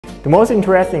The most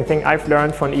interesting thing I've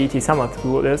learned from EIT Summer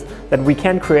School is that we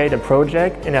can create a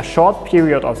project in a short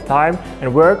period of time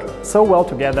and work so well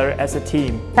together as a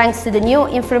team. Thanks to the new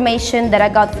information that I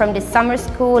got from this summer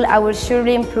school, I will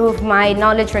surely improve my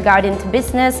knowledge regarding to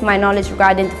business, my knowledge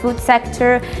regarding the food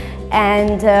sector,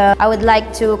 and I would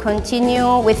like to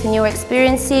continue with new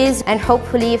experiences and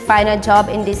hopefully find a job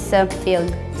in this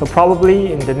field. So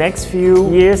probably in the next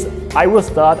few years I will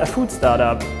start a food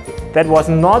startup. That was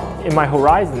not in my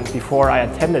horizon before I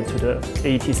attended to the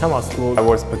EIT Summer School. I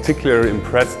was particularly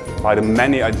impressed by the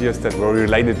many ideas that were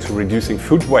related to reducing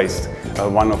food waste,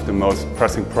 one of the most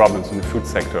pressing problems in the food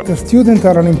sector. The students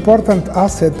are an important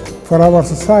asset for our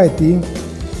society,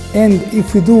 and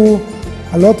if we do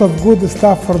a lot of good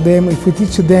stuff for them, if we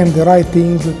teach them the right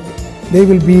things, they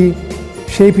will be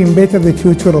shaping better the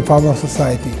future of our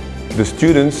society. The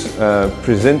students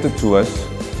presented to us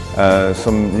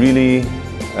some really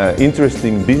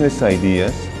interesting business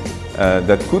ideas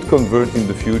that could convert in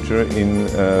the future in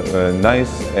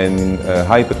nice and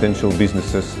high potential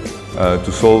businesses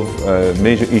to solve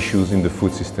major issues in the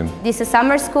food system. This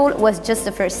summer school was just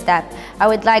the first step. I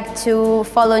would like to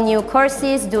follow new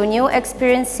courses, do new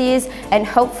experiences, and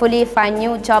hopefully find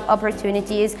new job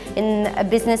opportunities in a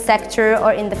business sector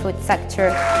or in the food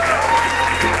sector.